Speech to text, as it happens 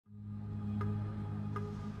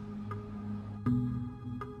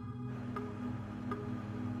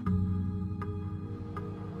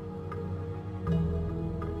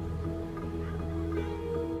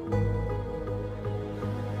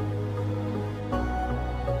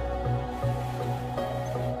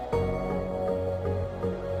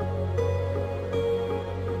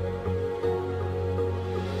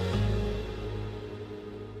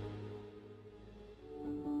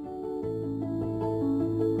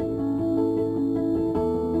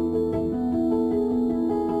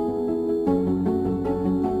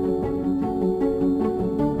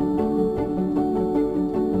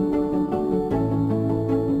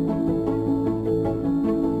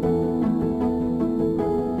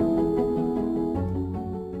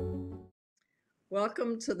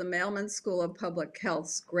Welcome to the Mailman School of Public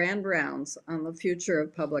Health's Grand Rounds on the Future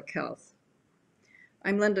of Public Health.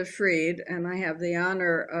 I'm Linda Freed, and I have the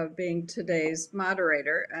honor of being today's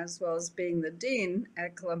moderator, as well as being the Dean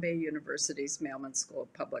at Columbia University's Mailman School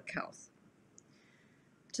of Public Health.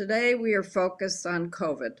 Today, we are focused on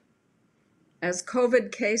COVID. As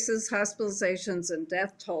COVID cases, hospitalizations, and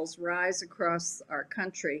death tolls rise across our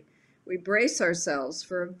country, we brace ourselves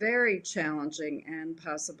for a very challenging and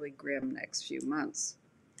possibly grim next few months.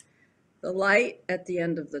 The light at the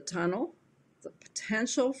end of the tunnel, the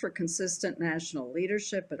potential for consistent national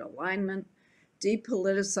leadership and alignment,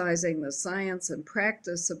 depoliticizing the science and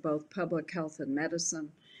practice of both public health and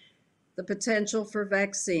medicine, the potential for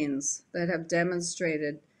vaccines that have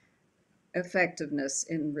demonstrated effectiveness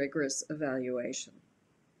in rigorous evaluation.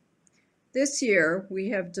 This year, we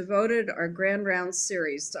have devoted our Grand Rounds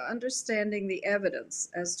series to understanding the evidence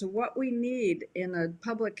as to what we need in a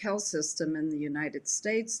public health system in the United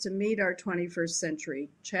States to meet our 21st century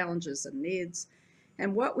challenges and needs,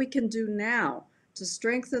 and what we can do now to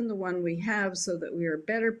strengthen the one we have so that we are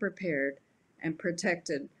better prepared and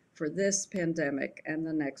protected for this pandemic and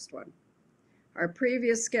the next one. Our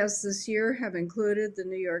previous guests this year have included the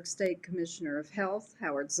New York State Commissioner of Health,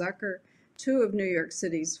 Howard Zucker, two of New York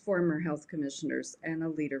City's former health commissioners, and a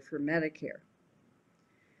leader for Medicare.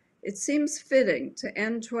 It seems fitting to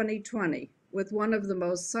end 2020 with one of the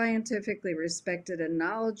most scientifically respected and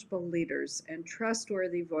knowledgeable leaders and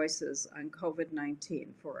trustworthy voices on COVID-19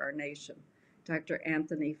 for our nation, Dr.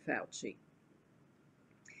 Anthony Fauci.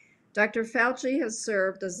 Dr. Fauci has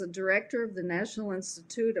served as the director of the National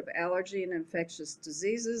Institute of Allergy and Infectious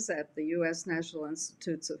Diseases at the U.S. National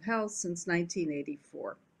Institutes of Health since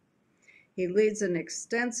 1984. He leads an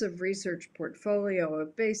extensive research portfolio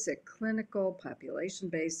of basic clinical,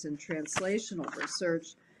 population-based, and translational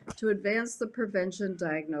research to advance the prevention,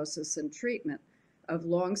 diagnosis, and treatment of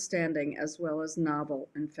long-standing as well as novel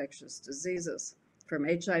infectious diseases, from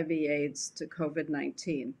HIV/AIDS to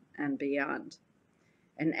COVID-19 and beyond.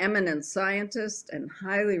 An eminent scientist and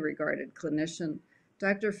highly regarded clinician,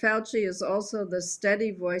 Dr. Fauci is also the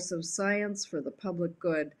steady voice of science for the public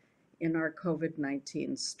good in our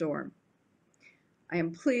COVID-19 storm. I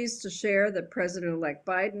am pleased to share that President-elect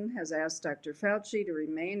Biden has asked Dr. Fauci to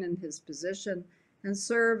remain in his position and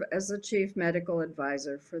serve as the chief medical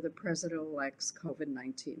advisor for the President-elect's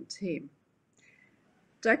COVID-19 team.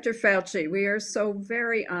 Dr. Fauci, we are so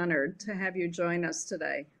very honored to have you join us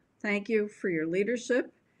today. Thank you for your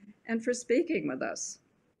leadership and for speaking with us.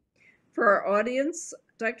 For our audience,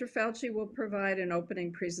 Dr. Fauci will provide an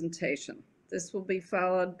opening presentation. This will be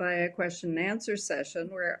followed by a question and answer session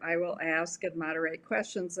where I will ask and moderate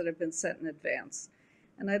questions that have been sent in advance.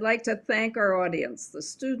 And I'd like to thank our audience, the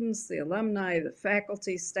students, the alumni, the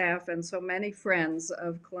faculty, staff, and so many friends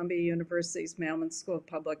of Columbia University's Mailman School of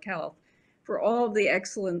Public Health for all of the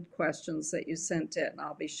excellent questions that you sent in.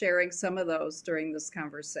 I'll be sharing some of those during this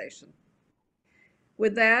conversation.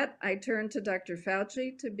 With that, I turn to Dr.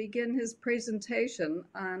 Fauci to begin his presentation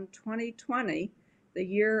on 2020, the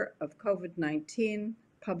year of COVID-19,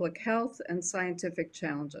 public health, and scientific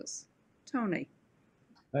challenges. Tony.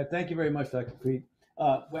 Thank you very much, Dr. Freed.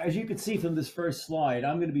 As you can see from this first slide,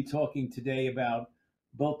 I'm going to be talking today about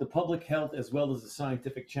both the public health as well as the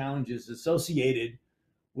scientific challenges associated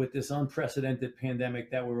with this unprecedented pandemic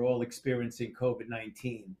that we're all experiencing,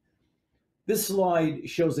 COVID-19. This slide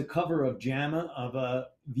shows a cover of JAMA of a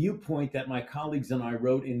viewpoint that my colleagues and I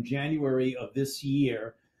wrote in January of this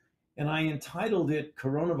year, and I entitled it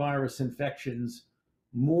Coronavirus Infections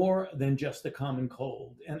More Than Just a Common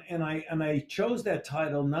Cold. And I chose that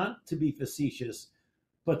title not to be facetious,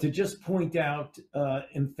 but to just point out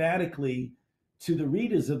emphatically to the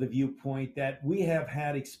readers of the viewpoint that we have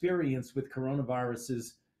had experience with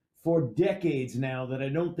coronaviruses for decades now that I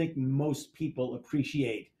don't think most people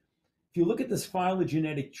appreciate. If you look at this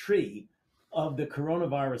phylogenetic tree of the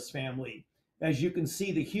coronavirus family, as you can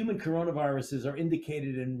see, the human coronaviruses are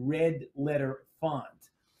indicated in red letter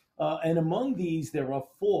font. And among these, there are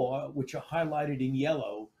 4, which are highlighted in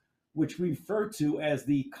yellow, which we refer to as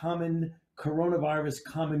the common coronavirus,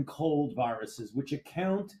 common cold viruses, which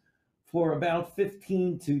account for about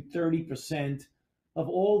 15 to 30% of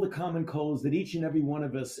all the common colds that each and every one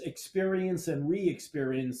of us experience and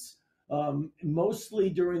re-experience,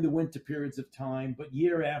 mostly during the winter periods of time, but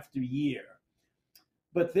year after year.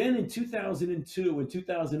 But then in 2002 and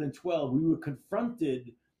 2012, we were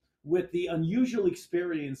confronted with the unusual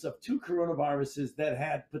experience of 2 coronaviruses that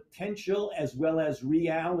had potential as well as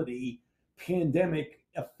reality pandemic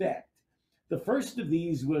effect. The first of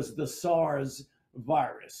these was the SARS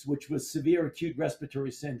virus, which was severe acute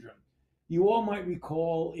respiratory syndrome. You all might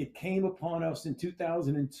recall it came upon us in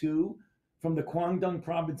 2002 from the Guangdong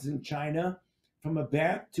province in China, from a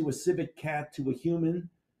bat to a civet cat to a human,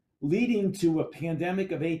 leading to a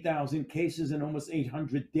pandemic of 8,000 cases and almost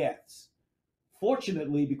 800 deaths.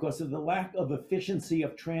 Fortunately, because of the lack of efficiency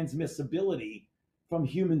of transmissibility from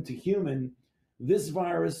human to human, this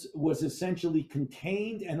virus was essentially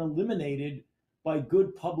contained and eliminated by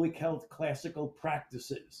good public health classical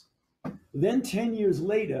practices. Then 10 years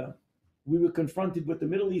later, we were confronted with the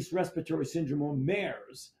Middle East Respiratory Syndrome, or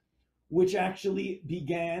MERS, which actually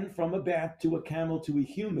began from a bat to a camel to a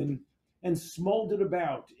human and smoldered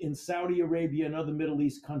about in Saudi Arabia and other Middle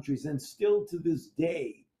East countries. And still to this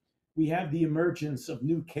day, we have the emergence of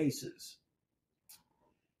new cases.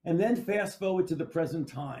 And then fast forward to the present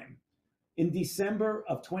time. In December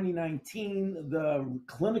of 2019, the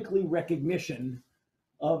clinically recognition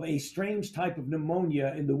of a strange type of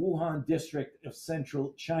pneumonia in the Wuhan district of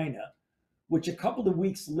central China, which a couple of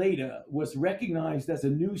weeks later was recognized as a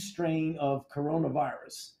new strain of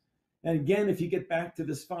coronavirus. And again, if you get back to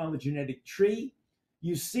this phylogenetic tree,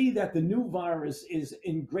 you see that the new virus is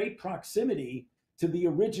in great proximity to the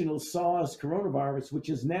original SARS coronavirus, which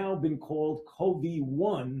has now been called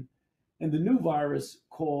COVID-1, and the new virus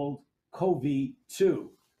called COVID-2.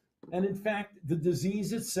 And in fact, the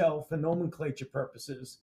disease itself, for nomenclature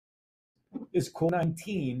purposes, is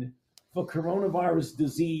COVID-19 for coronavirus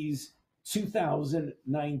disease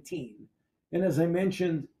 2019. And as I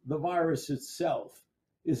mentioned, the virus itself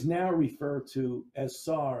is now referred to as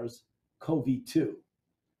SARS-CoV-2.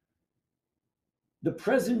 The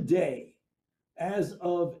present day, as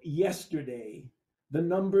of yesterday, the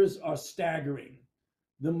numbers are staggering.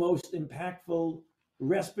 The most impactful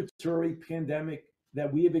respiratory pandemic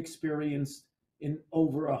that we have experienced in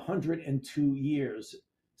over 102 years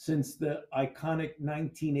since the iconic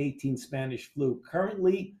 1918 Spanish flu.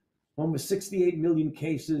 Currently, almost 68 million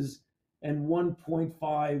cases and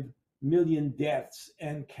 1.5 million deaths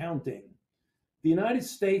and counting. The United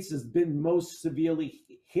States has been most severely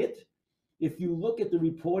hit. If you look at the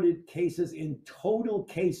reported cases in total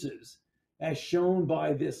cases, as shown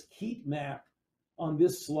by this heat map on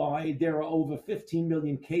this slide, there are over 15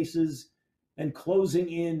 million cases and closing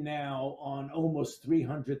in now on almost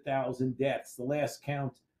 300,000 deaths. The last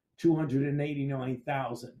count,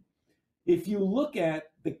 289,000. If you look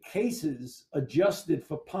at the cases adjusted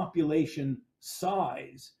for population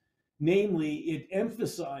size, namely, it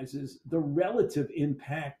emphasizes the relative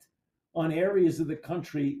impact on areas of the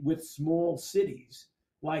country with small cities,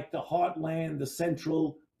 like the heartland, the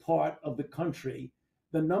central part of the country.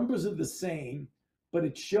 The numbers are the same, but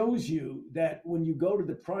it shows you that when you go to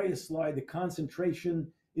the prior slide, the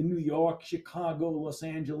concentration in New York, Chicago, Los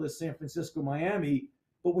Angeles, San Francisco, Miami,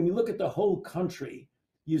 but when you look at the whole country,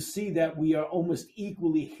 you see that we are almost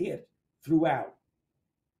equally hit throughout.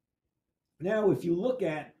 Now, if you look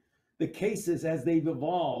at the cases as they've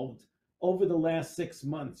evolved over the last 6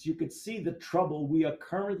 months, you could see the trouble we are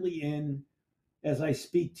currently in as I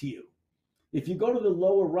speak to you. If you go to the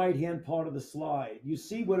lower right-hand part of the slide, you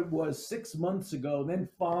see what it was 6 months ago, then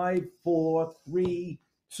 5, 4, 3,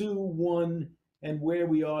 2, 1, and where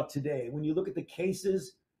we are today. When you look at the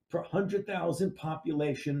cases per 100,000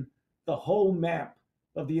 population, the whole map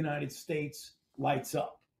of the United States lights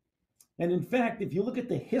up. And in fact, if you look at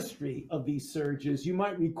the history of these surges, you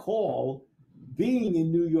might recall being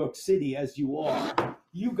in New York City as you are,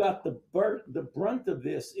 you got the brunt of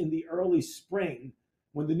this in the early spring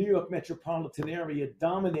when the New York metropolitan area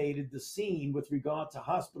dominated the scene with regard to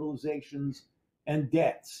hospitalizations and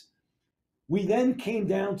deaths. We then came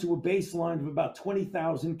down to a baseline of about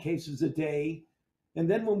 20,000 cases a day.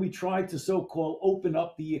 And then when we tried to so-called open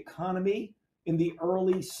up the economy in the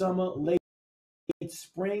early summer, late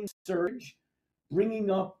spring surge,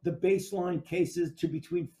 bringing up the baseline cases to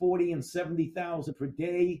between 40 and 70,000 per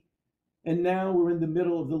day. And now we're in the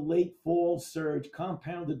middle of the late fall surge,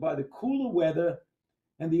 compounded by the cooler weather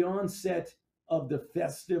and the onset of the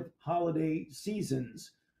festive holiday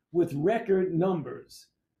seasons, with record numbers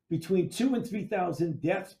between 2,000 and 3,000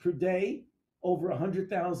 deaths per day, over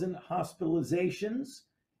 100,000 hospitalizations,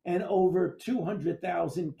 and over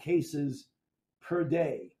 200,000 cases per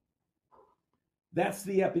day. That's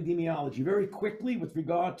the epidemiology. Very quickly, with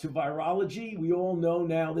regard to virology, we all know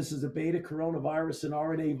now this is a beta coronavirus, an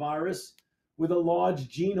RNA virus with a large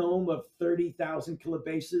genome of 30,000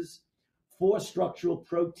 kilobases, 4 structural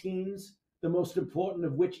proteins, the most important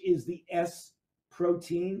of which is the S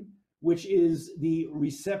protein, which is the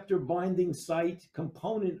receptor binding site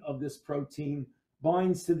component of this protein,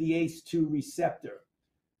 binds to the ACE2 receptor.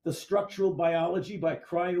 The structural biology by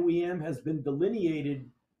cryo-EM has been delineated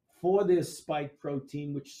for this spike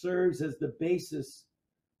protein, which serves as the basis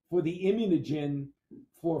for the immunogen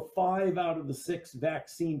for 5 out of the 6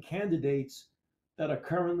 vaccine candidates that are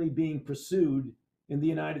currently being pursued in the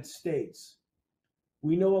United States.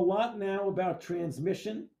 We know a lot now about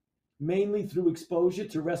transmission, mainly through exposure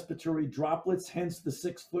to respiratory droplets, hence the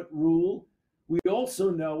 6-foot rule. We also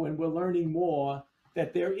know, and we're learning more,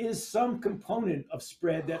 that there is some component of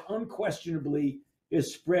spread that unquestionably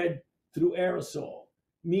is spread through aerosol,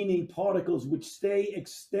 meaning particles which stay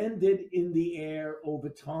extended in the air over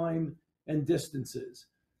time and distances.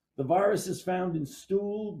 The virus is found in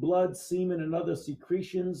stool, blood, semen, and other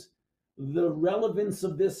secretions. The relevance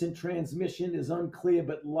of this in transmission is unclear,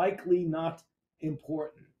 but likely not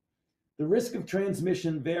important. The risk of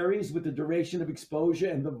transmission varies with the duration of exposure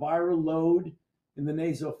and the viral load in the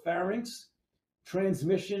nasopharynx.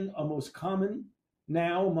 Transmission are most common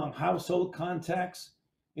now among household contacts,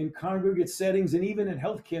 in congregate settings, and even in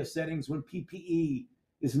healthcare settings when PPE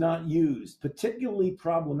is not used. Particularly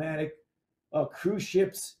problematic are cruise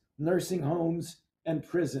ships, nursing homes, and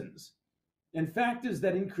prisons. And factors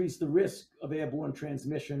that increase the risk of airborne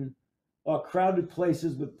transmission are crowded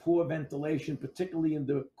places with poor ventilation, particularly in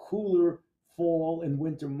the cooler fall and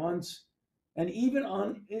winter months, and even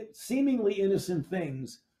on seemingly innocent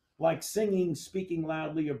things like singing, speaking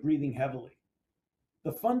loudly, or breathing heavily.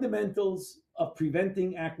 The fundamentals of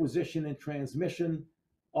preventing acquisition and transmission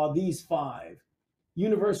are these 5: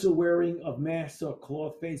 universal wearing of masks or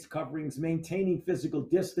cloth face coverings, maintaining physical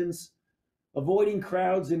distance, avoiding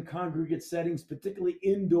crowds in congregate settings, particularly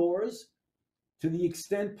indoors, to the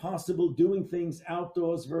extent possible doing things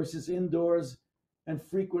outdoors versus indoors, and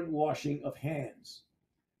frequent washing of hands.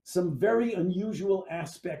 Some very unusual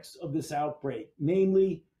aspects of this outbreak,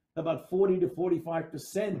 namely about 40 to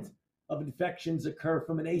 45% of infections occur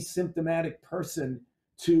from an asymptomatic person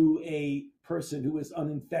to a person who is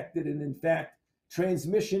uninfected. And in fact,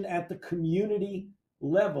 transmission at the community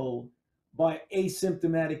level by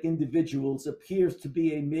asymptomatic individuals appears to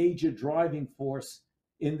be a major driving force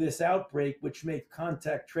in this outbreak, which makes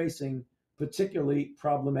contact tracing particularly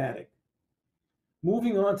problematic.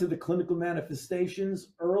 Moving on to the clinical manifestations,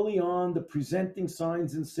 early on, the presenting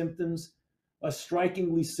signs and symptoms are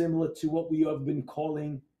strikingly similar to what we have been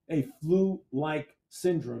calling a flu-like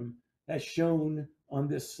syndrome, as shown on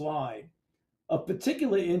this slide. Of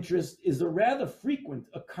particular interest is a rather frequent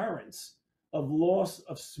occurrence of loss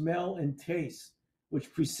of smell and taste,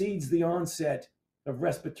 which precedes the onset of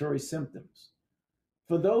respiratory symptoms.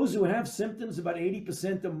 For those who have symptoms, about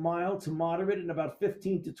 80% are mild to moderate, and about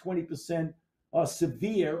 15 to 20% are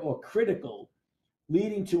severe or critical,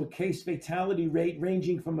 leading to a case fatality rate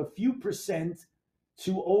ranging from a few percent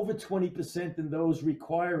to over 20% in those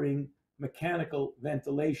requiring mechanical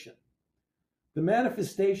ventilation. The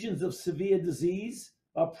manifestations of severe disease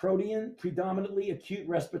are protean, predominantly acute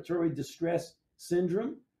respiratory distress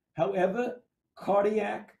syndrome. However,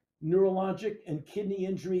 cardiac, neurologic, and kidney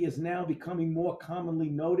injury is now becoming more commonly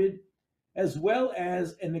noted, as well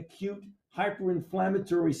as an acute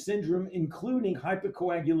hyperinflammatory syndrome, including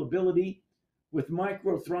hypercoagulability with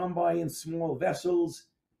microthrombi in small vessels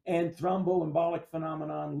and thromboembolic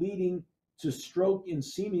phenomenon leading to stroke in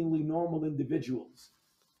seemingly normal individuals.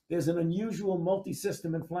 There's an unusual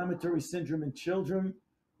multi-system inflammatory syndrome in children,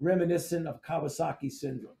 reminiscent of Kawasaki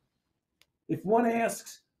syndrome. If one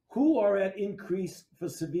asks who are at increase for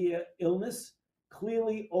severe illness,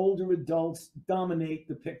 clearly older adults dominate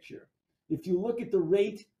the picture. If you look at the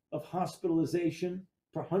rate of hospitalization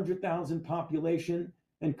per 100,000 population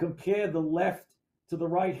and compare the left to the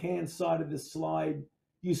right-hand side of this slide,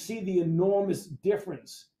 you see the enormous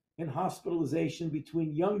difference in hospitalization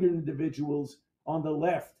between younger individuals on the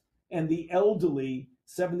left and the elderly,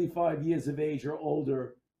 75 years of age or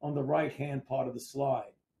older, on the right-hand part of the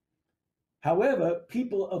slide. However,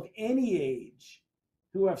 people of any age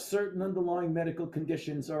who have certain underlying medical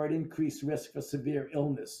conditions are at increased risk for severe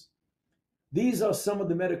illness. These are some of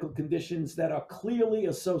the medical conditions that are clearly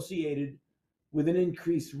associated with an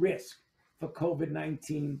increased risk for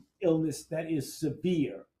COVID-19 illness that is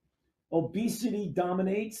severe. Obesity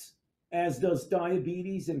dominates, as does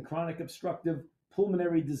diabetes and chronic obstructive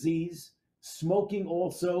pulmonary disease. Smoking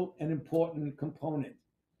also an important component.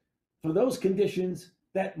 For those conditions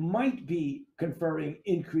that might be conferring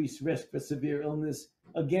increased risk for severe illness,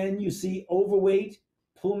 again, you see overweight,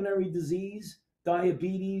 pulmonary disease,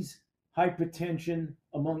 diabetes, hypertension,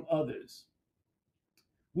 among others.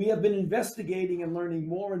 We have been investigating and learning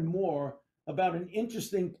more and more about an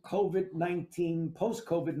interesting COVID-19,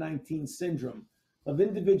 post-COVID-19 syndrome of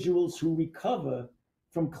individuals who recover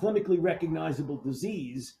from clinically recognizable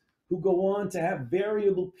disease, who go on to have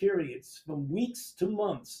variable periods from weeks to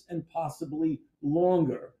months and possibly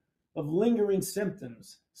longer of lingering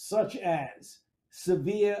symptoms such as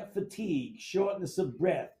severe fatigue, shortness of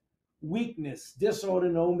breath, weakness,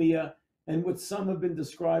 dysautonomia, and what some have been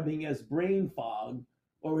describing as brain fog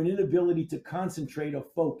or an inability to concentrate or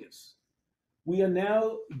focus. We are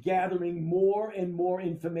now gathering more and more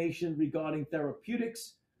information regarding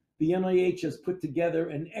therapeutics. The NIH has put together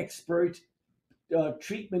an expert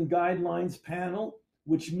treatment guidelines panel,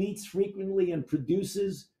 which meets frequently and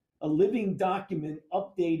produces a living document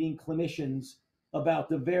updating clinicians about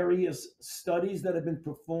the various studies that have been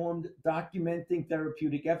performed documenting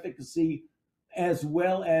therapeutic efficacy, as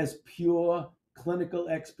well as pure clinical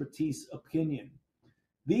expertise opinion.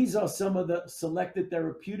 These are some of the selected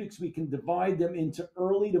therapeutics. We can divide them into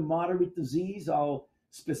early to moderate disease. I'll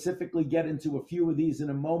specifically get into a few of these in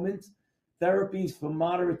a moment. Therapies for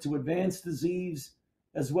moderate to advanced disease,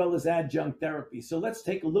 as well as adjunct therapy. So let's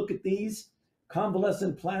take a look at these.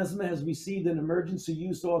 Convalescent plasma has received an emergency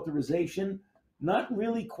use authorization. Not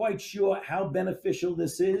really quite sure how beneficial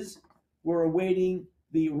this is. We're awaiting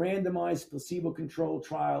the randomized placebo-controlled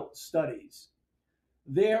trial studies.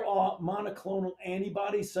 There are monoclonal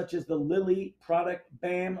antibodies such as the Lilly product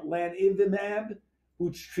bamlanivimab,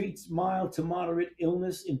 which treats mild to moderate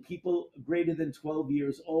illness in people greater than 12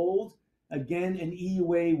 years old. Again, an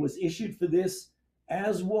EUA was issued for this,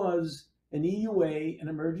 as was an EUA, an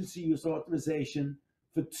emergency use authorization,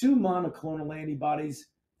 for 2 monoclonal antibodies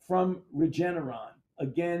from Regeneron,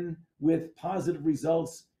 again, with positive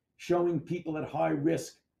results showing people at high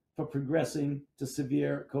risk for progressing to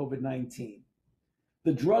severe COVID-19.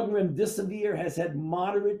 The drug remdesivir has had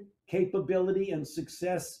moderate capability and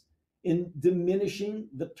success in diminishing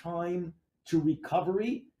the time to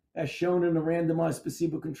recovery, as shown in a randomized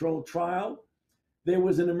placebo-controlled trial. There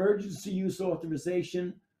was an emergency use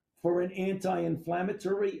authorization for an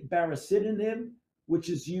anti-inflammatory baricitinib, which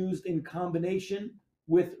is used in combination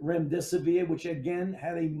with remdesivir, which again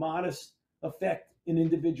had a modest effect in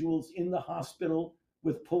individuals in the hospital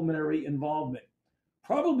with pulmonary involvement.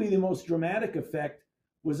 Probably the most dramatic effect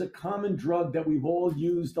was a common drug that we've all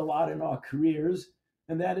used a lot in our careers,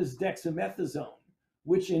 and that is dexamethasone,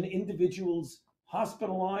 which in individuals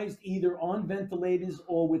hospitalized either on ventilators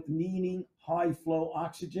or with needing high flow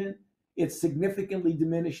oxygen, it significantly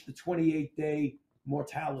diminished the 28-day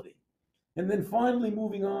mortality. And then finally,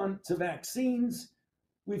 moving on to vaccines,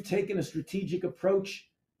 we've taken a strategic approach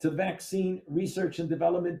to vaccine research and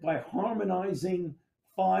development by harmonizing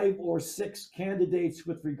 5 or 6 candidates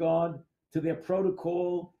with regard to their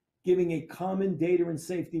protocol, giving a common data and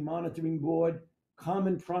safety monitoring board,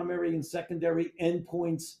 common primary and secondary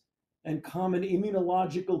endpoints, and common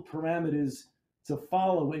immunological parameters to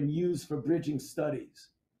follow and use for bridging studies.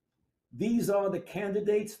 These are the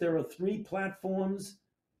candidates. There are 3 platforms: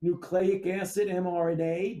 nucleic acid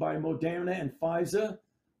mRNA by Moderna and Pfizer,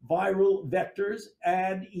 viral vectors,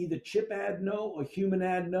 either chip adeno or human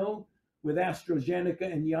adeno with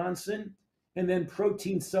AstraZeneca and Janssen, and then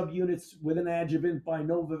protein subunits with an adjuvant by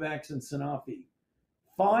Novavax and Sanofi.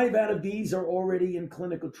 5 out of these are already in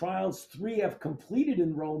clinical trials. 3 have completed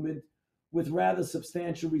enrollment with rather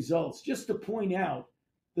substantial results. Just to point out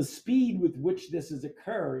the speed with which this has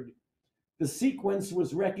occurred, the sequence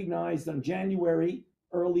was recognized on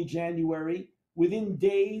early January. Within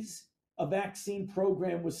days, a vaccine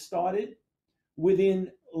program was started.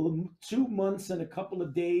 Within 2 months and a couple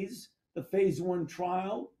of days, the phase 1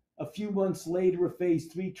 trial. A few months later, a phase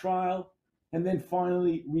 3 trial, and then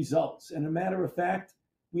finally results. And a matter of fact,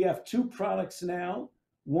 we have 2 products now,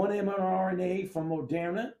 one mRNA from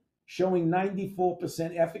Moderna showing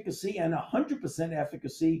 94% efficacy and 100%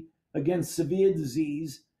 efficacy against severe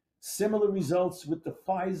disease. Similar results with the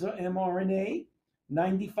Pfizer mRNA,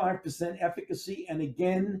 95% efficacy, and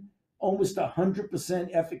again, almost 100%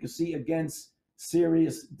 efficacy against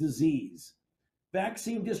serious disease.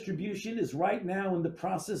 Vaccine distribution is right now in the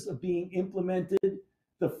process of being implemented.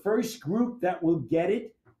 The first group that will get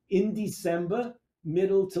it in December,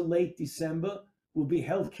 middle to late December, will be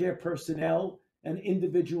healthcare personnel and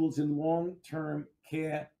individuals in long-term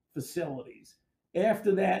care facilities.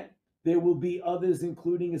 After that, there will be others,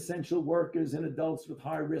 including essential workers and adults with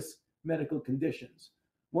high-risk medical conditions.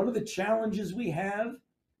 One of the challenges we have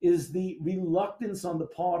is the reluctance on the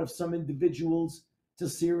part of some individuals to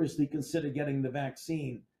seriously consider getting the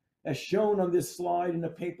vaccine. As shown on this slide in a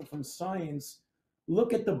paper from Science,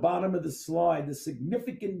 look at the bottom of the slide, the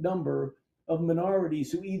significant number of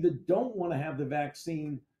minorities who either don't want to have the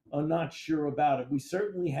vaccine or not sure about it. We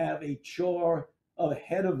certainly have a chore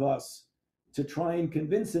ahead of us to try and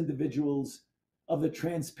convince individuals of the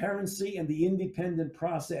transparency and the independent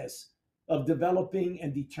process of developing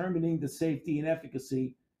and determining the safety and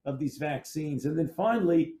efficacy of these vaccines. And then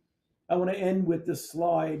finally, I want to end with this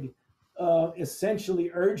slide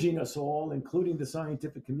essentially urging us all, including the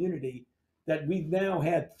scientific community, that we've now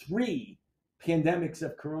had 3 pandemics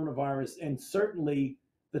of coronavirus, and certainly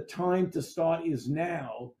the time to start is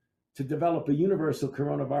now to develop a universal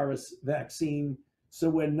coronavirus vaccine so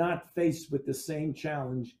we're not faced with the same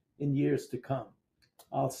challenge in years to come.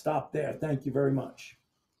 I'll stop there. Thank you very much.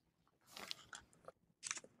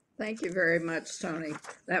 Thank you very much, Tony.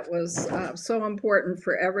 That was so important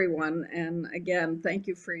for everyone. And again, thank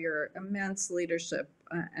you for your immense leadership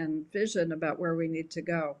and vision about where we need to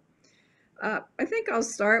go. I think I'll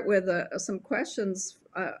start with some questions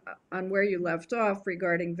on where you left off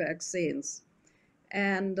regarding vaccines.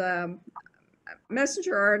 And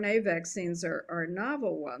messenger RNA vaccines are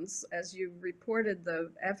novel ones. As you reported,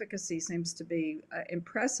 the efficacy seems to be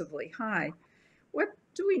impressively high. What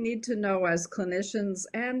do we need to know as clinicians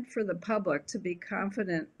and for the public to be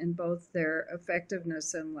confident in both their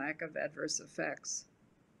effectiveness and lack of adverse effects?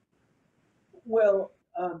 Well,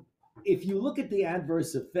 if you look at the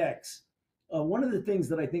adverse effects, one of the things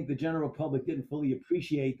that I think the general public didn't fully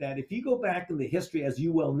appreciate, that if you go back in the history, as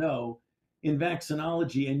you well know, in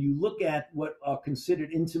vaccinology, and you look at what are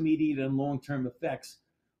considered intermediate and long-term effects,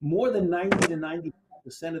 more than 90 to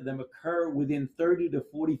 95% of them occur within 30 to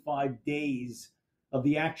 45 days of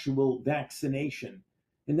the actual vaccination.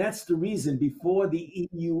 And that's the reason before the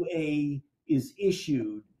EUA is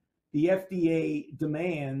issued, the FDA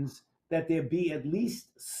demands that there be at least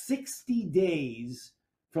 60 days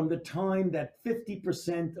from the time that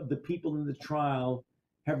 50% of the people in the trial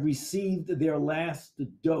have received their last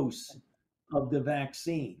dose of the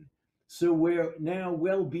vaccine. So we're now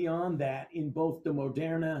well beyond that in both the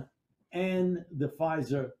Moderna and the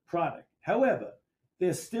Pfizer product. However,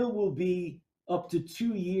 there still will be up to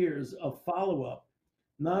 2 years of follow-up,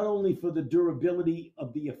 not only for the durability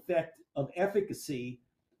of the effect of efficacy,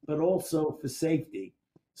 but also for safety.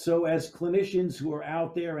 So as clinicians who are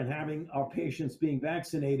out there and having our patients being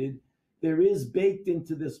vaccinated, there is baked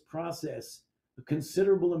into this process a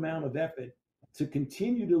considerable amount of effort to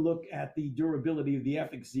continue to look at the durability of the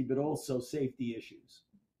efficacy, but also safety issues.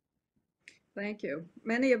 Thank you.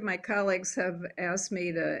 Many of my colleagues have asked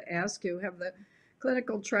me to ask you, have the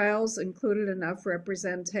clinical trials included enough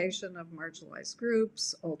representation of marginalized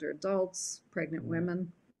groups, older adults, pregnant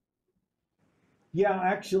women? Yeah,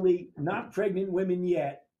 actually, not pregnant women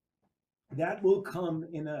yet. That will come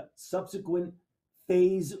in a subsequent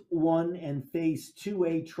phase 1 and phase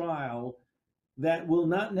 2A trial that will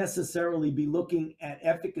not necessarily be looking at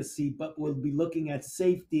efficacy, but will be looking at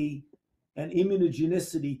safety and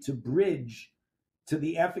immunogenicity to bridge to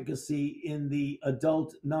the efficacy in the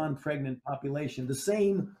adult non-pregnant population. The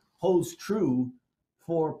same holds true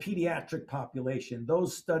for pediatric population.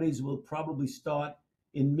 Those studies will probably start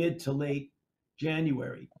in mid to late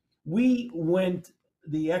January. We went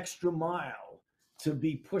the extra mile to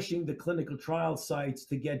be pushing the clinical trial sites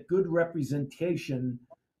to get good representation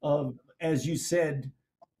of, as you said,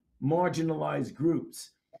 marginalized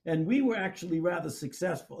groups. And we were actually rather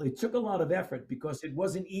successful. It took a lot of effort because it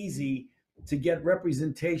wasn't easy to get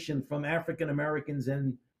representation from African Americans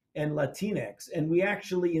and Latinx. And we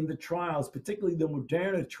actually, in the trials, particularly the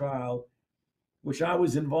Moderna trial, which I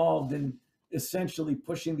was involved in essentially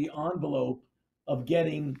pushing the envelope of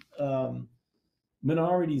getting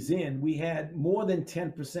minorities in, we had more than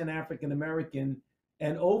 10% African American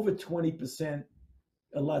and over 20%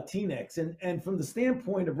 Latinx. And from the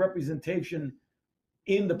standpoint of representation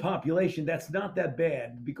in the population, that's not that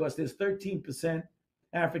bad because there's 13%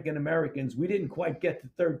 African Americans. We didn't quite get to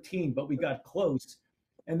 13, but we got close.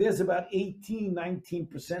 And there's about 18,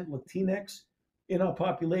 19% Latinx in our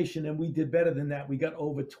population, and we did better than that. We got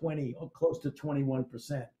over 20, or close to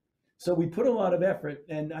 21%. So we put a lot of effort,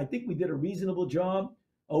 and I think we did a reasonable job.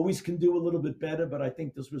 Always can do a little bit better, but I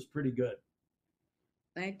think this was pretty good.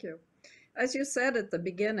 Thank you. As you said at the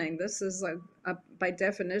beginning, this is by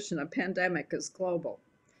definition, a pandemic is global,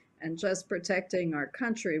 and just protecting our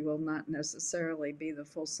country will not necessarily be the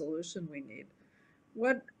full solution we need.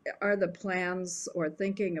 What are the plans or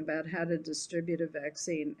thinking about how to distribute a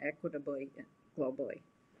vaccine equitably globally?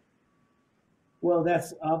 Well,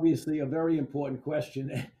 that's obviously a very important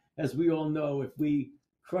question. As we all know, if we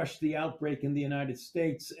crush the outbreak in the United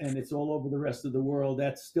States and it's all over the rest of the world,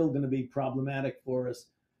 that's still going to be problematic for us.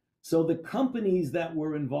 So the companies that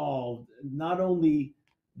were involved, not only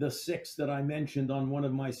the 6 that I mentioned on one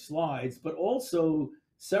of my slides, but also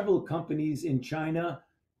several companies in China,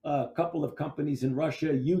 a couple of companies in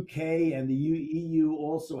Russia, UK, and the EU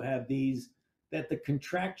also have these. that the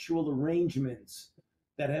contractual arrangements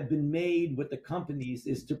that have been made with the companies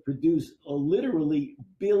is to produce literally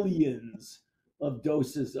billions of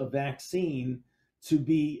doses of vaccine to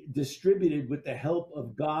be distributed with the help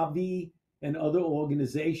of Gavi and other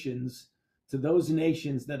organizations to those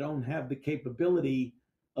nations that don't have the capability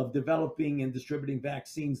of developing and distributing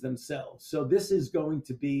vaccines themselves. So this is going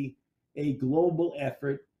to be a global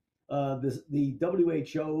effort. The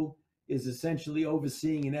WHO is essentially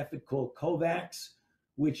overseeing an effort called COVAX,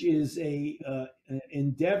 which is an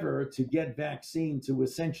endeavor to get vaccine to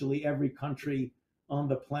essentially every country on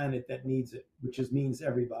the planet that needs it, which means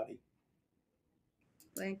everybody.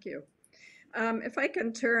 Thank you. If I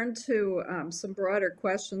can turn to some broader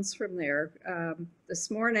questions from there.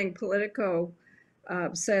 This morning, Politico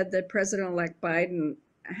said that President-elect Biden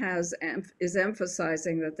is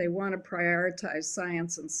emphasizing that they want to prioritize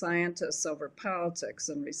science and scientists over politics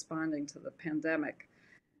in responding to the pandemic.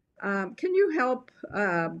 Can you help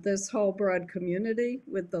this whole broad community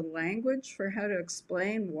with the language for how to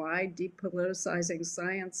explain why depoliticizing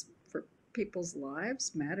science for people's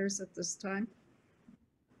lives matters at this time?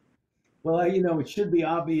 Well, it should be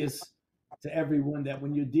obvious to everyone that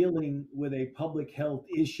when you're dealing with a public health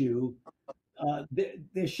issue,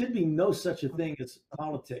 there should be no such a thing as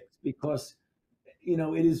politics, because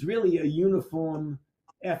it is really a uniform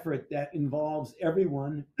effort that involves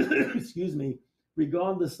everyone, excuse me,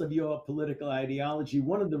 regardless of your political ideology.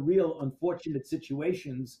 One of the real unfortunate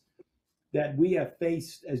situations that we have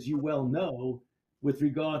faced, as you well know, with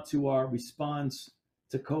regard to our response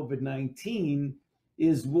to COVID-19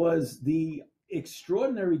 was the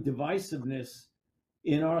extraordinary divisiveness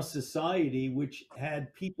in our society, which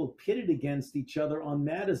had people pitted against each other on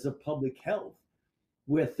matters of public health,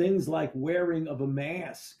 where things like wearing of a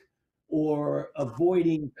mask or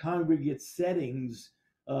avoiding congregate settings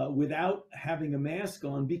without having a mask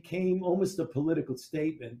on became almost a political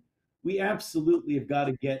statement. We absolutely have got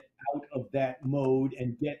to get out of that mode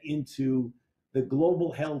and get into the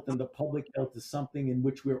global health and the public health as something in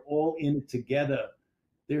which we're all in it together.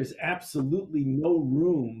 There's absolutely no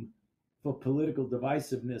room for political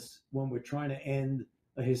divisiveness when we're trying to end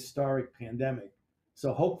a historic pandemic.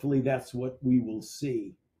 So hopefully that's what we will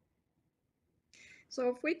see. So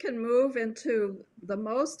if we can move into the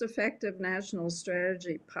most effective national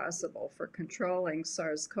strategy possible for controlling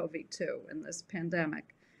SARS-CoV-2 in this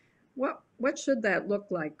pandemic, what should that look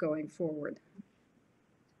like going forward?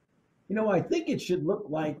 I think it should look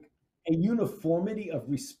like a uniformity of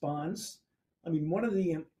response. I mean, one of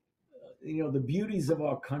the the beauties of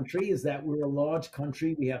our country is that we're a large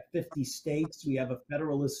country. We have 50 states. We have a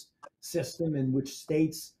federalist system in which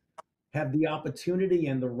states have the opportunity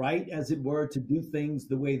and the right, as it were, to do things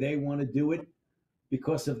the way they want to do it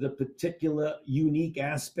because of the particular unique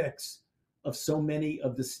aspects of so many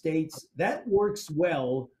of the states. That works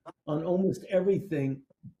well on almost everything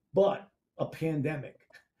but a pandemic,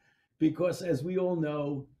 because as we all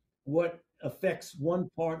know, what affects one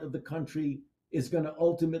part of the country is going to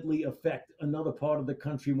ultimately affect another part of the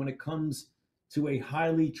country when it comes to a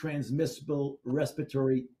highly transmissible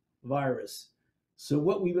respiratory virus. So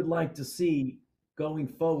what we would like to see going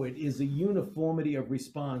forward is a uniformity of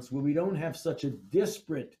response where we don't have such a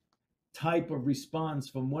disparate type of response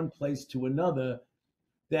from one place to another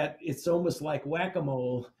that it's almost like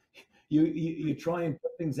whack-a-mole. You try and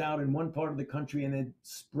put things out in one part of the country and it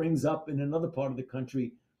springs up in another part of the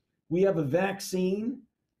country. We have a vaccine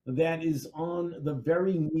that is on the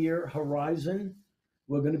very near horizon.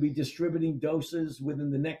 We're going to be distributing doses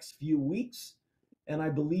within the next few weeks. And I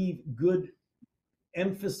believe good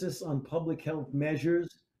emphasis on public health measures,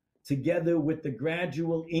 together with the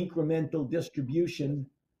gradual incremental distribution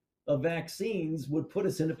of vaccines, would put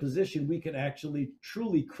us in a position we could actually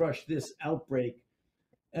truly crush this outbreak.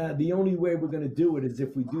 The only way we're going to do it is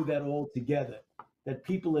if we do that all together, that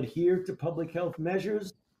people adhere to public health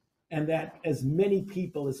measures and that as many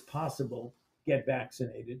people as possible get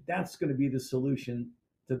vaccinated. That's going to be the solution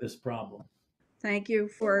to this problem. Thank you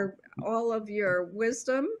for all of your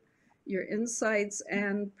wisdom, your insights,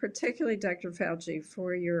 and particularly Dr. Fauci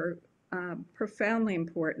for your profoundly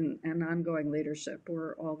important and ongoing leadership.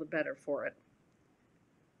 We're all the better for it.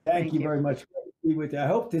 Thank you very much. I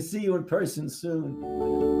hope to see you in person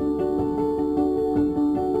soon.